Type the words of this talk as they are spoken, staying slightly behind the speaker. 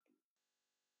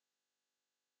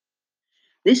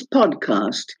This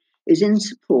podcast is in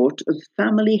support of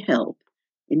Family Help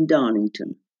in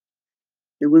Darlington,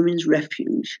 the Women's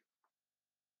Refuge.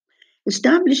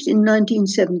 Established in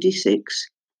 1976,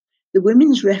 the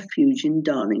Women's Refuge in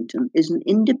Darlington is an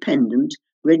independent,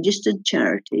 registered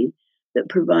charity that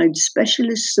provides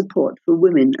specialist support for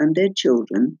women and their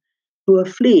children who are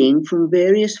fleeing from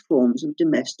various forms of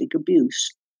domestic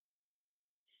abuse.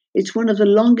 It's one of the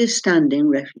longest standing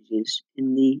refuges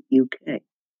in the UK.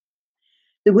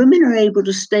 The women are able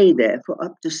to stay there for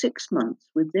up to 6 months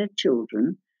with their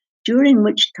children, during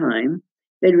which time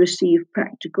they receive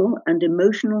practical and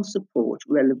emotional support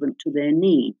relevant to their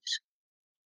needs.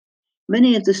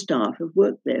 Many of the staff have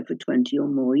worked there for 20 or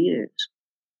more years.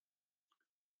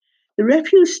 The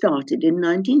refuge started in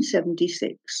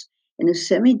 1976 in a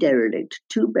semi-derelict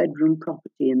 2-bedroom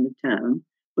property in the town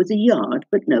with a yard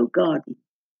but no garden.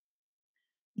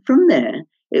 From there,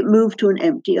 it moved to an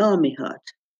empty army hut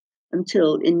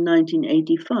until in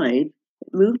 1985 it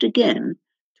moved again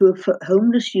to a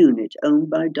homeless unit owned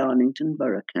by Darlington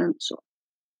Borough Council.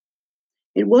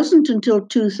 It wasn't until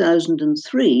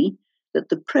 2003 that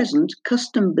the present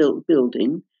custom-built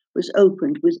building was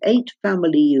opened with 8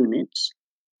 family units,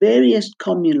 various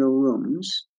communal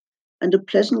rooms, and a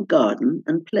pleasant garden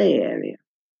and play area.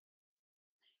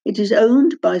 It is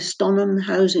owned by Stonham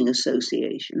Housing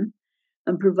Association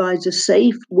and provides a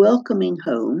safe, welcoming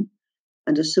home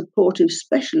and a supportive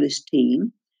specialist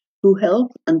team who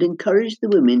help and encourage the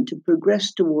women to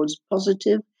progress towards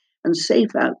positive and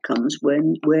safe outcomes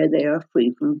where they are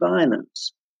free from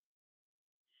violence.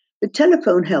 The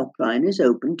telephone helpline is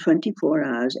open 24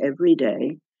 hours every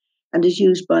day and is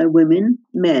used by women,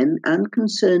 men, and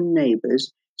concerned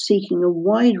neighbours seeking a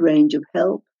wide range of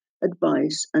help,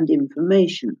 advice, and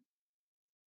information.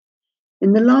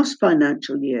 In the last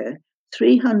financial year,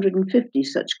 350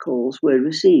 such calls were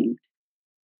received.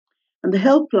 And the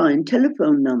helpline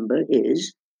telephone number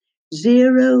is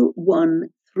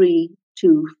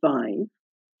 01325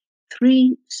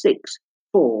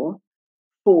 364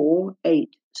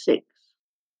 486.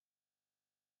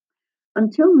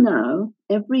 Until now,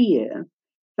 every year,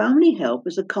 Family Help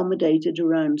has accommodated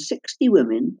around 60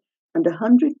 women and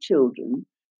 100 children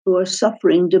who are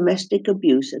suffering domestic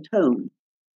abuse at home.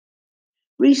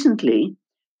 Recently,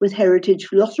 with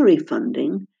Heritage Lottery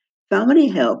funding, Family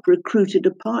Help recruited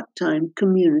a part-time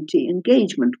community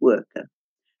engagement worker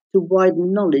to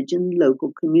widen knowledge in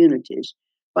local communities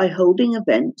by holding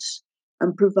events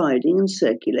and providing and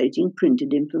circulating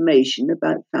printed information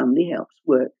about Family Help's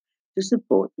work to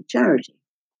support the charity.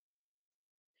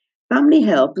 Family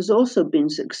Help has also been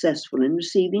successful in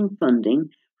receiving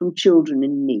funding from Children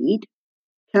in Need,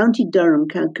 County Durham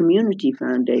Community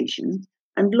Foundation,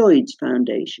 and Lloyds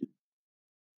Foundation.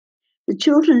 The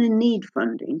Children in Need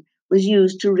funding was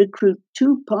used to recruit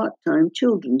 2 part-time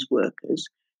children's workers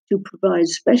to provide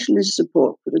specialist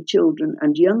support for the children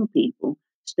and young people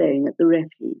staying at the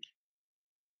refuge.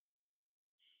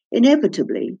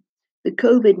 Inevitably, the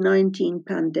COVID-19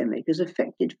 pandemic has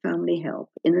affected Family Help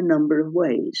in a number of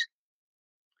ways.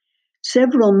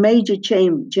 Several major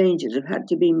changes have had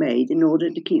to be made in order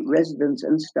to keep residents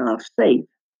and staff safe.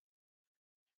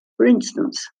 For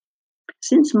instance,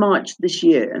 since March this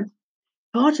year,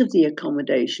 part of the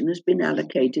accommodation has been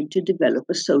allocated to develop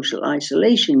a social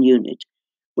isolation unit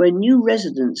where new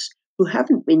residents who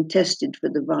haven't been tested for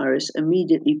the virus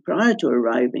immediately prior to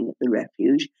arriving at the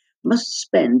refuge must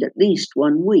spend at least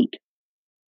 1 week.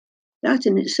 That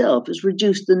in itself has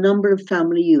reduced the number of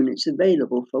family units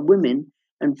available for women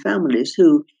and families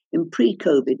who, in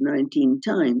pre-COVID-19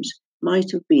 times,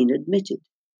 might have been admitted.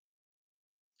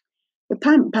 The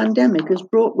pandemic has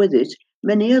brought with it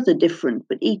many other different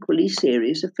but equally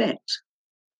serious effects.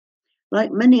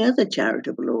 Like many other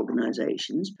charitable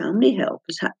organisations, Family Help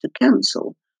has had to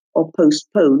cancel or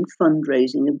postpone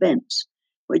fundraising events,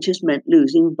 which has meant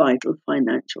losing vital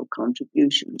financial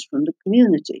contributions from the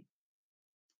community.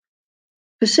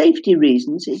 For safety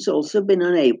reasons, it's also been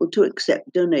unable to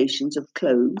accept donations of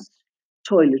clothes,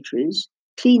 toiletries,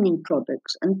 cleaning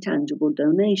products, and tangible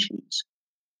donations.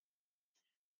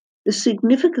 The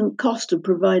significant cost of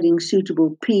providing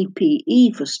suitable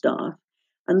PPE for staff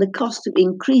and the cost of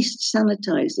increased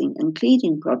sanitising and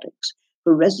cleaning products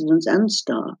for residents and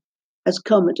staff has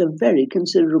come at a very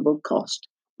considerable cost,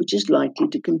 which is likely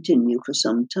to continue for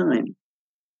some time.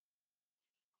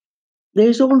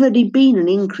 There's already been an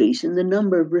increase in the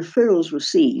number of referrals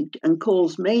received and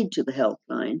calls made to the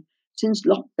helpline since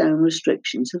lockdown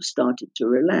restrictions have started to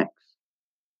relax.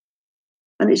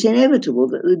 And it's inevitable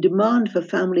that the demand for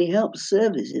Family Help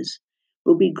services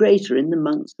will be greater in the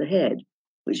months ahead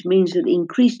which means that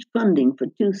increased funding for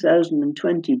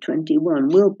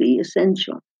 2020-21 will be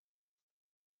essential.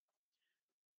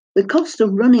 The cost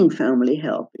of running family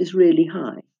help is really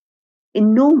high.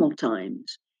 In normal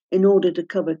times, in order to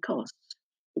cover costs,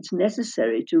 it's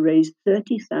necessary to raise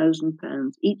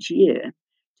 £30,000 each year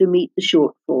to meet the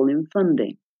shortfall in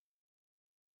funding.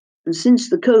 And since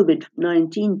the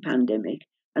COVID-19 pandemic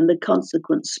and the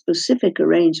consequent specific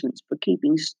arrangements for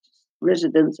keeping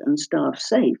residents and staff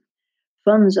safe,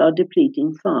 funds are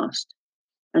depleting fast,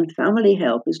 and family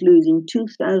help is losing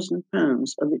 £2,000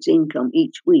 of its income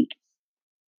each week.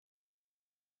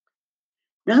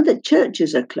 Now that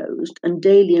churches are closed and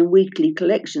daily and weekly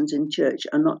collections in church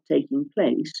are not taking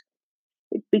place,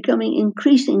 it's becoming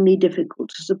increasingly difficult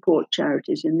to support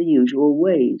charities in the usual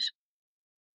ways.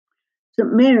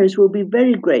 St Mary's will be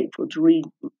very grateful to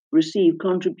receive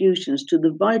contributions to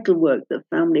the vital work that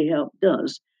Family Help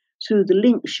does through the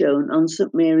link shown on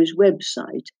St Mary's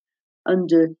website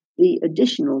under the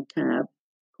additional tab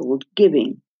called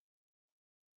Giving.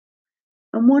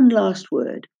 And one last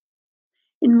word.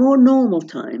 In more normal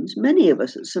times, many of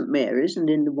us at St Mary's and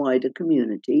in the wider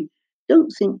community don't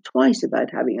think twice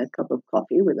about having a cup of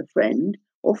coffee with a friend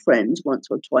or friends once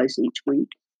or twice each week.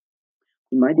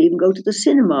 We might even go to the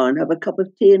cinema and have a cup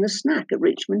of tea and a snack at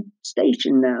Richmond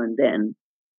Station now and then.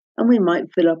 And we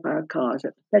might fill up our cars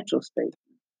at the petrol station.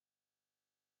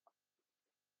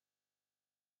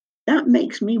 That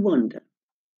makes me wonder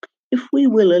if we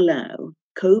will allow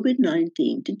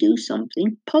COVID-19 to do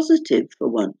something positive for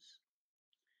once.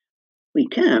 We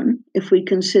can if we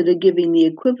consider giving the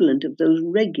equivalent of those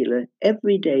regular,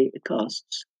 everyday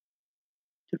costs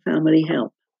to family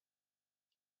help.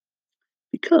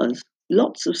 Because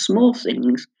lots of small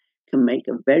things can make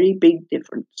a very big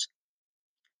difference.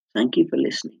 Thank you for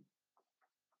listening.